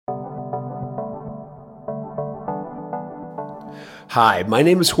Hi, my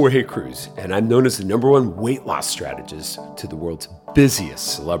name is Jorge Cruz, and I'm known as the #1 weight loss strategist to the world's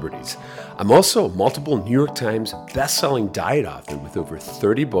busiest celebrities. I'm also a multiple New York Times best-selling diet author with over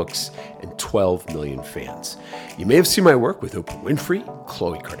 30 books and 12 million fans. You may have seen my work with Oprah Winfrey,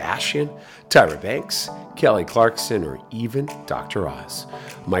 Khloe Kardashian, Tyra Banks, Kelly Clarkson, or even Dr. Oz.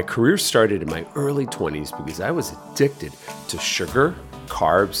 My career started in my early 20s because I was addicted to sugar,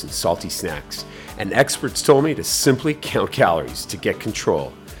 carbs, and salty snacks. And experts told me to simply count calories to get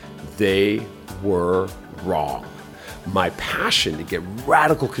control. They were wrong. My passion to get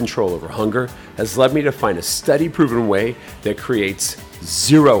radical control over hunger has led me to find a study-proven way that creates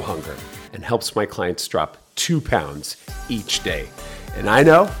zero hunger and helps my clients drop 2 pounds each day. And I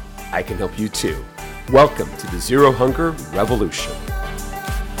know I can help you too. Welcome to the Zero Hunger Revolution.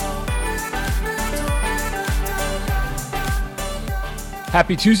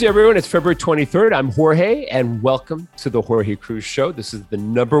 Happy Tuesday, everyone. It's February 23rd. I'm Jorge, and welcome to the Jorge Cruz Show. This is the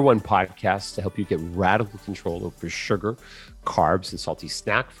 #1 podcast to help you get radical control over sugar, carbs, and salty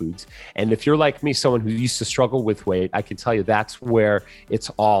snack foods. And if you're like me, someone who used to struggle with weight, I can tell you that's where it's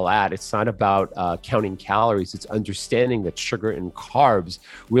all at. It's not about counting calories. It's understanding that sugar and carbs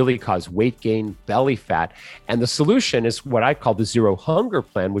really cause weight gain, belly fat. And the solution is what I call the Zero Hunger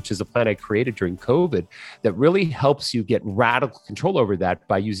Plan, which is a plan I created during COVID that really helps you get radical control over that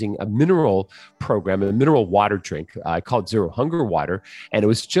by using a mineral program, a mineral water drink. I call it Zero Hunger Water. And it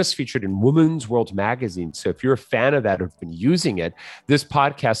was just featured in Women's World magazine. So if you're a fan of that or have been using it, this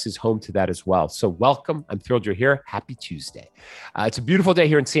podcast is home to that as well. So welcome. I'm thrilled you're here. Happy Tuesday. It's a beautiful day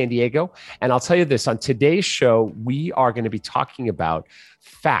here in San Diego. And I'll tell you this, on today's show, we are going to be talking about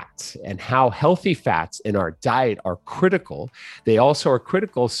fats and how healthy fats in our diet are critical. They also are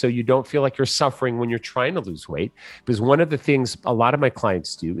critical so you don't feel like you're suffering when you're trying to lose weight. Because one of the things a lot of my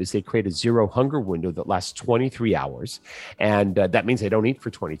clients do is they create a zero hunger window that lasts 23 hours. And that means they don't eat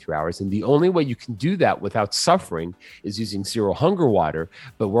for 23 hours. And the only way you can do that without suffering is using Zero Hunger Water.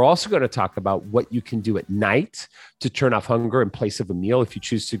 But we're also going to talk about what you can do at night to turn off hunger in place of a meal if you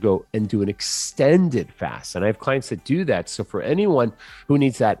choose to go and do an extended fast. And I have clients that do that. So for anyone who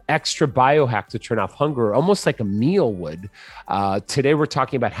needs that extra biohack to turn off hunger, almost like a meal would, today we're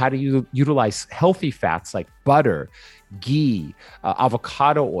talking about how to utilize healthy fats like butter, ghee,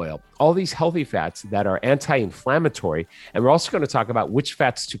 avocado oil, all these healthy fats that are anti-inflammatory. And we're also going to talk about which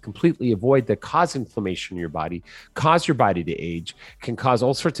fats to completely avoid that cause inflammation in your body, cause your body to age, can cause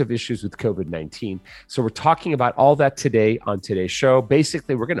all sorts of issues with COVID-19. So we're talking about all that today on today's show.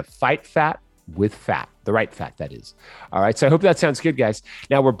 Basically, we're going to fight fat with fat, the right fat, that is. All right. So I hope that sounds good, guys.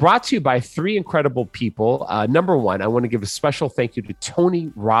 Now, we're brought to you by 3 incredible people. #1, I want to give a special thank you to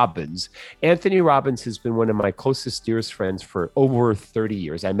Tony Robbins. Anthony Robbins has been one of my closest, dearest friends for over 30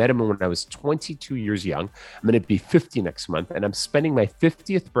 years. I met him when I was 22 years young. I'm going to be 50 next month, and I'm spending my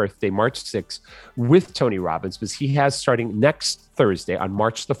 50th birthday, March 6th, with Tony Robbins because he has, starting next Thursday on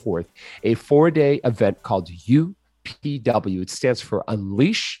March the 4th, a 4-day event called UPW. It stands for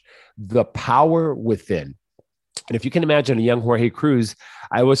Unleash the Power Within. And if you can imagine a young Jorge Cruz,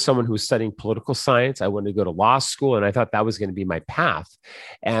 I was someone who was studying political science. I wanted to go to law school, and I thought that was going to be my path.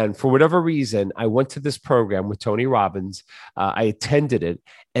 And for whatever reason, I went to this program with Tony Robbins. I attended it,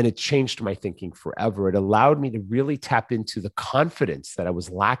 and it changed my thinking forever. It allowed me to really tap into the confidence that I was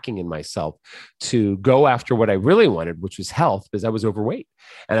lacking in myself to go after what I really wanted, which was health, because I was overweight.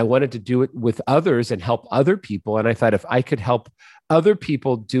 And I wanted to do it with others and help other people. And I thought if I could help other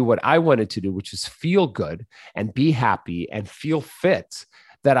people do what I wanted to do, which is feel good and be happy and feel fit,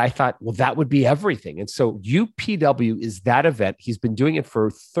 that I thought, well, that would be everything. And so UPW is that event. He's been doing it for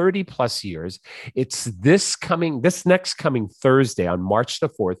 30 plus years. It's this next coming Thursday on March the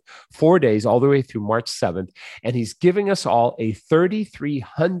 4th, 4 days, all the way through March 7th. And he's giving us all a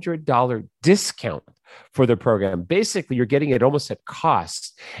 $3,300 discount for the program. Basically, you're getting it almost at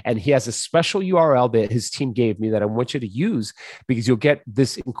cost. And he has a special URL that his team gave me that I want you to use because you'll get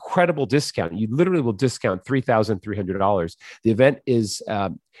this incredible discount. You literally will discount $3,300. The event is,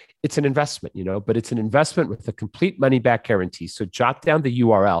 it's an investment, but it's an investment with a complete money back guarantee. So jot down the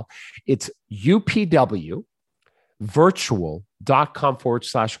URL. It's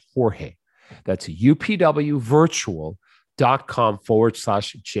upwvirtual.com/Jorge. That's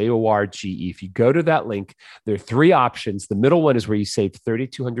upwvirtual.com/JORGE. If you go to that link, there are 3 options. The middle one is where you save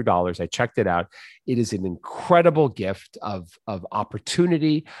 $3,200. I checked it out. It is an incredible gift of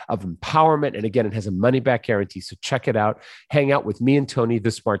opportunity, of empowerment. And again, it has a money back guarantee. So check it out. Hang out with me and Tony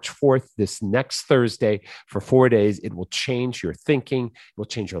this March 4th, this next Thursday for 4 days. It will change your thinking. It will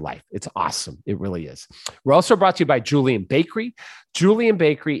change your life. It's awesome. It really is. We're also brought to you by Julian Bakery. Julian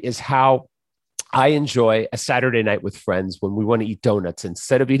Bakery is how I enjoy a Saturday night with friends when we want to eat donuts.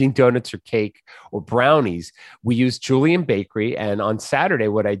 Instead of eating donuts or cake or brownies, we use Julian Bakery. And on Saturday,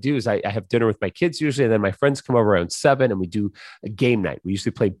 what I do is I have dinner with my kids usually, and then my friends come over around 7 and we do a game night. We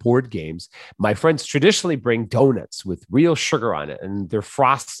usually play board games. My friends traditionally bring donuts with real sugar on it, and they're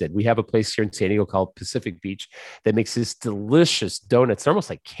frosted. We have a place here in San Diego called Pacific Beach that makes this delicious donuts. They're almost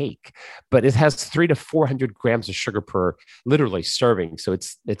like cake, but it has 300 to 400 grams of sugar per literally serving. So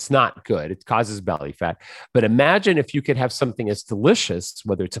it's not good. It causes belly fat. But imagine if you could have something as delicious,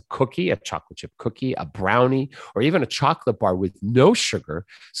 whether it's a cookie, a chocolate chip cookie, a brownie, or even a chocolate bar with no sugar,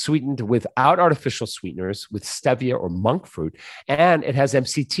 sweetened without artificial sweeteners, with stevia or monk fruit, and it has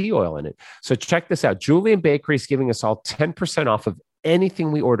MCT oil in it. So check this out. Julian Bakery is giving us all 10% off of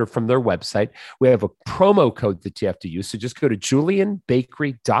anything we order from their website. We have a promo code that you have to use. So just go to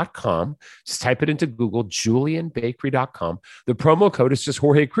julianbakery.com. Just type it into Google, julianbakery.com. The promo code is just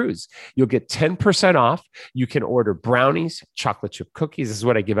Jorge Cruz. You'll get 10% off. You can order brownies, chocolate chip cookies. This is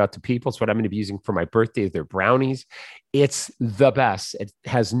what I give out to people. It's what I'm going to be using for my birthday. They're brownies. It's the best. It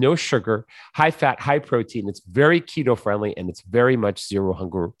has no sugar, high fat, high protein. It's very keto friendly, and it's very much Zero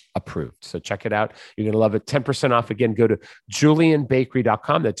Hunger approved. So check it out. You're going to love it. 10% off. Again, go to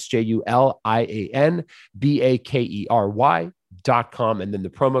julianbakery.com. That's JULIANBAKERY.com. And then the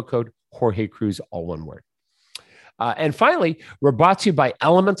promo code Jorge Cruz, all one word. And finally, we're brought to you by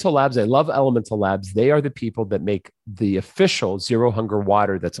Elemental Labs. I love Elemental Labs. They are the people that make the official Zero Hunger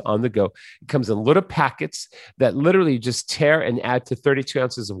water that's on the go. It comes in little packets that literally just tear and add to 32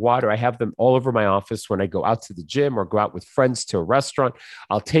 ounces of water. I have them all over my office when I go out to the gym or go out with friends to a restaurant.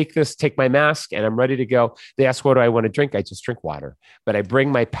 I'll take my mask, and I'm ready to go. They ask, what do I want to drink? I just drink water. But I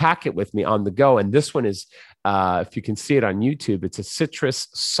bring my packet with me on the go. And this one is, if you can see it on YouTube, it's a citrus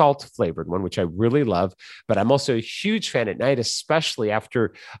salt flavored one, which I really love. But I'm also a huge fan at night, especially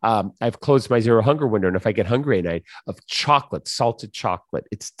after I've closed my Zero Hunger window. And if I get hungry at night, of chocolate, salted chocolate.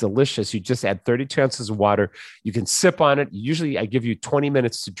 It's delicious. You just add 32 ounces of water. You can sip on it. Usually I give you 20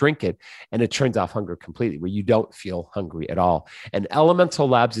 minutes to drink it, and it turns off hunger completely, where you don't feel hungry at all. And Elemental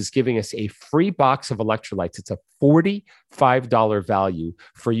Labs is giving us a free box of electrolytes. It's a $45 value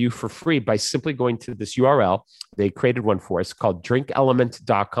for you for free by simply going to this URL. They created one for us called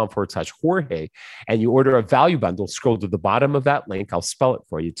drinkelement.com/Jorge. And you order a value bundle. Scroll to the bottom of that link. I'll spell it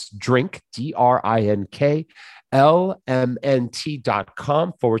for you. It's drink, DRINK,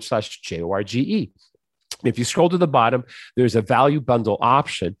 lmnt.com/JORGE. If you scroll to the bottom, there's a value bundle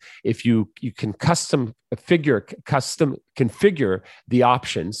option. If you can custom configure the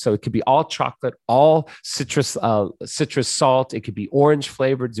options. So it could be all chocolate, all citrus salt. It could be orange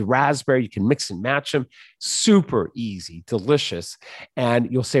flavored, raspberry. You can mix and match them. Super easy, delicious.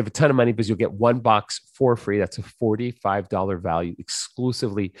 And you'll save a ton of money because you'll get one box for free. That's a $45 value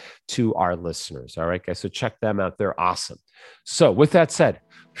exclusively to our listeners. All right, guys. So check them out. They're awesome. So with that said,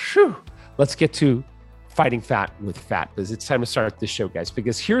 let's get to fighting fat with fat, because it's time to start this show, guys.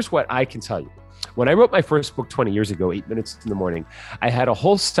 Because here's what I can tell you. When I wrote my first book 20 years ago, 8 Minutes in the Morning, I had a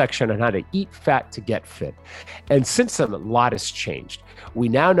whole section on how to eat fat to get fit. And since then, a lot has changed. We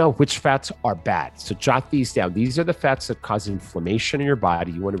now know which fats are bad. So jot these down. These are the fats that cause inflammation in your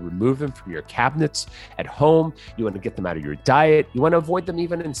body. You want to remove them from your cabinets at home. You want to get them out of your diet. You want to avoid them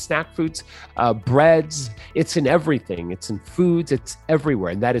even in snack foods, breads. It's in everything. It's in foods. It's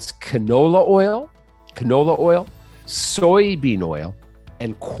everywhere. And that is canola oil, soybean oil,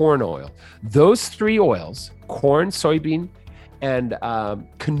 and corn oil. Those three oils, corn, soybean, and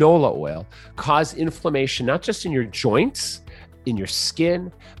canola oil, cause inflammation, not just in your joints, in your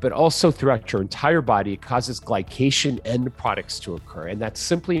skin, but also throughout your entire body. It causes glycation end products to occur. And that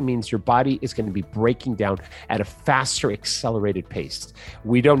simply means your body is going to be breaking down at a faster, accelerated pace.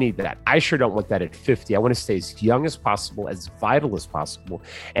 We don't need that. I sure don't want that at 50. I want to stay as young as possible, as vital as possible.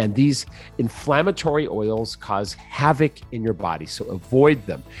 And these inflammatory oils cause havoc in your body. So avoid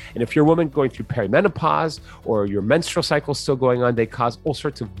them. And if you're a woman going through perimenopause or your menstrual cycle is still going on, they cause all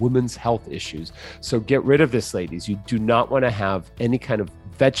sorts of women's health issues. So get rid of this, ladies. You do not want to have any kind of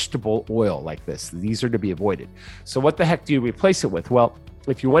vegetable oil like this. These are to be avoided. So what the heck do you replace it with? Well,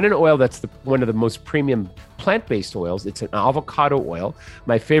 if you want an oil that's one of the most premium plant-based oils, it's an avocado oil.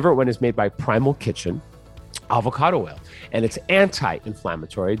 My favorite one is made by Primal Kitchen. avocado oil, and it's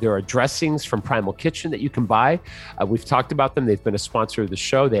anti-inflammatory. There are dressings from Primal Kitchen that you can buy. We've talked about them. They've been a sponsor of the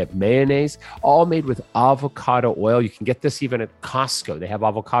show. They have mayonnaise, all made with avocado oil. You can get this even at Costco. They have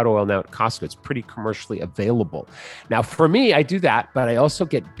avocado oil now at Costco. It's pretty commercially available. Now, for me, I do that, but I also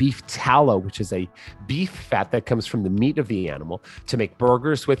get beef tallow, which is a beef fat that comes from the meat of the animal to make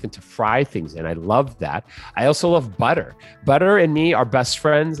burgers with and to fry things in. I love that. I also love butter. Butter and me are best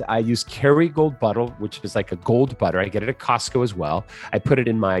friends. I use Kerrygold butter, which is like a gold butter. I get it at Costco as well. I put it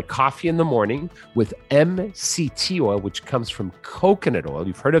in my coffee in the morning with MCT oil, which comes from coconut oil.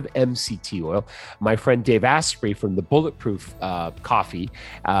 You've heard of MCT oil. My friend Dave Asprey from the Bulletproof Coffee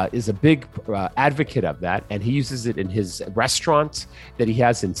is a big advocate of that. And he uses it in his restaurant that he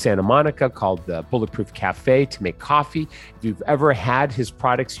has in Santa Monica called the Bulletproof Cafe to make coffee. If you've ever had his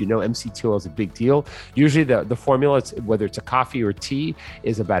products, you know MCT oil is a big deal. Usually the formula, whether it's a coffee or tea,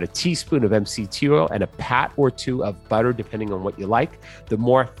 is about a teaspoon of MCT oil and a pat or two of butter, depending on what you like. The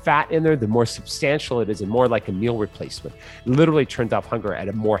more fat in there, the more substantial it is and more like a meal replacement. It literally turns off hunger at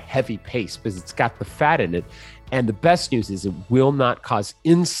a more heavy pace because it's got the fat in it. And the best news is it will not cause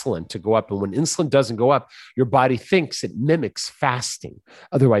insulin to go up. And when insulin doesn't go up, your body thinks it mimics fasting,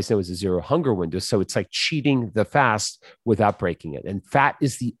 otherwise known as a zero hunger window. So it's like cheating the fast without breaking it. And fat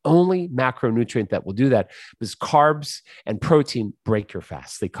is the only macronutrient that will do that, because carbs and protein break your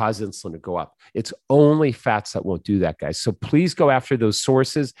fast. They cause insulin to go up. It's only fats that won't do that, guys. So please go after those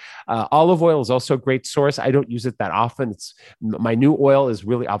sources. Olive oil is also a great source. I don't use it that often. My new oil is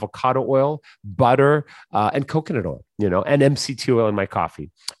really avocado oil, butter, and coconut oil, and MCT oil in my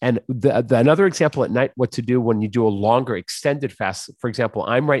coffee. And another example at night, what to do when you do a longer extended fast. For example,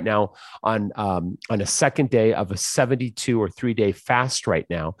 I'm right now on a second day of a 72 or 3-day fast right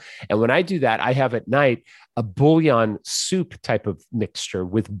now. And when I do that, I have at night a bouillon soup type of mixture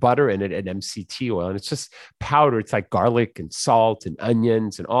with butter in it and MCT oil. And it's just powder. It's like garlic and salt and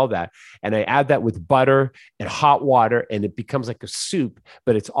onions and all that. And I add that with butter and hot water, and it becomes like a soup,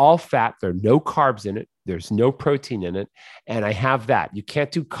 but it's all fat. There are no carbs in it. There's no protein in it. And I have that. You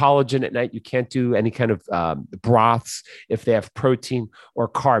can't do collagen at night. You can't do any kind of broths if they have protein or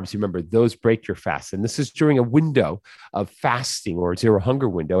carbs. Remember, those break your fast. And this is during a window of fasting or zero hunger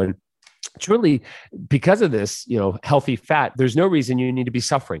window. And truly, because of this, healthy fat, there's no reason you need to be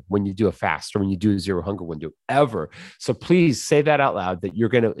suffering when you do a fast or when you do a zero hunger window ever. So please say that out loud, that you're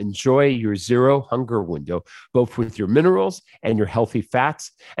going to enjoy your zero hunger window, both with your minerals and your healthy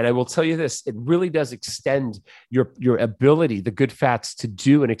fats. And I will tell you this, it really does extend your ability, the good fats, to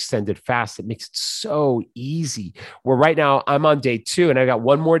do an extended fast. It makes it so easy. Where right now I'm on day 2 and I got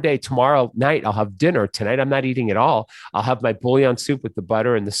one more day. Tomorrow night, I'll have dinner. Tonight, I'm not eating at all. I'll have my bouillon soup with the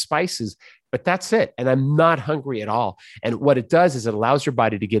butter and the spices. But that's it. And I'm not hungry at all. And what it does is it allows your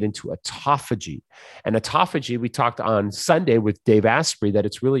body to get into autophagy. And autophagy, we talked on Sunday with Dave Asprey, that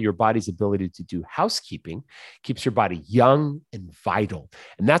it's really your body's ability to do housekeeping, keeps your body young and vital.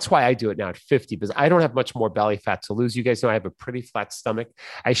 And that's why I do it now at 50, because I don't have much more belly fat to lose. You guys know I have a pretty flat stomach.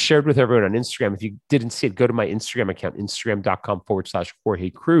 I shared with everyone on Instagram. If you didn't see it, go to my Instagram account, instagram.com/Jorge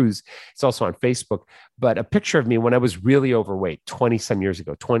Cruz. It's also on Facebook. But a picture of me when I was really overweight 20 some years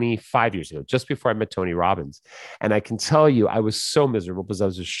ago, 25 years ago, just before I met Tony Robbins. And I can tell you, I was so miserable because I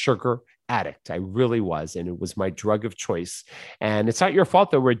was a sugar addict. I really was. And it was my drug of choice. And it's not your fault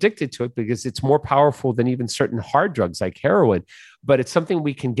that we're addicted to it, because it's more powerful than even certain hard drugs like heroin. But it's something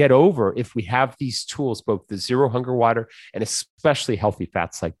we can get over if we have these tools, both the zero hunger water and especially healthy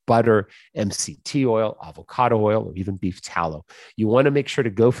fats like butter, MCT oil, avocado oil, or even beef tallow. You want to make sure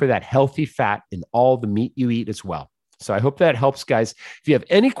to go for that healthy fat in all the meat you eat as well. So I hope that helps, guys. If you have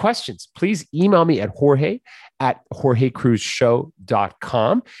any questions, please email me at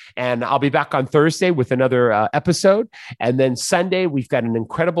jorge@jorgecruzshow.com. And I'll be back on Thursday with another episode. And then Sunday, we've got an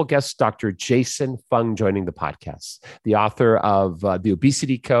incredible guest, Dr. Jason Fung, joining the podcast, the author of The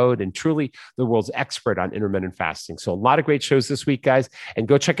Obesity Code and truly the world's expert on intermittent fasting. So a lot of great shows this week, guys. And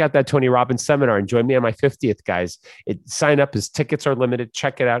go check out that Tony Robbins seminar and join me on my 50th, guys. Sign up, as tickets are limited.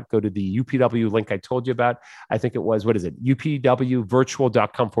 Check it out. Go to the UPW link I told you about. I think it was,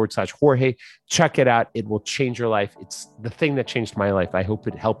 upwvirtual.com/Jorge. Check it out. It will change your life. It's the thing that changed my life. I hope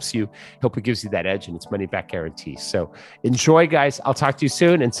it helps you. Hope it gives you that edge, and it's money back guarantee. So enjoy, guys. I'll talk to you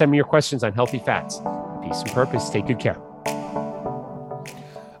soon, and send me your questions on healthy fats. Peace and purpose. Take good care.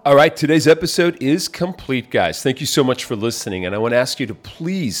 All right, today's episode is complete, guys. Thank you so much for listening. And I want to ask you to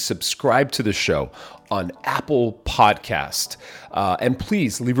please subscribe to the show on Apple Podcast. And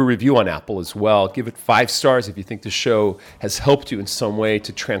please leave a review on Apple as well. Give it 5 stars if you think the show has helped you in some way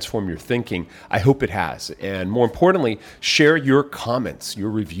to transform your thinking. I hope it has. And more importantly, share your comments, your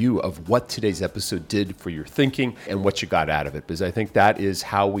review of what today's episode did for your thinking and what you got out of it, because I think that is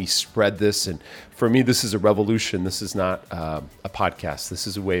how we spread this. And for me, this is a revolution. This is not a podcast. This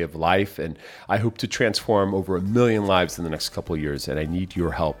is a way of life. And I hope to transform over 1 million lives in the next couple of years. And I need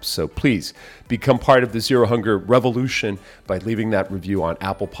your help. So please become part of the Zero Hunger revolution by leaving that review on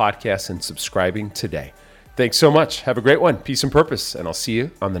Apple Podcasts and subscribing today. Thanks so much. Have a great one. Peace and purpose. And I'll see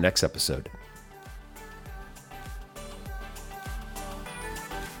you on the next episode.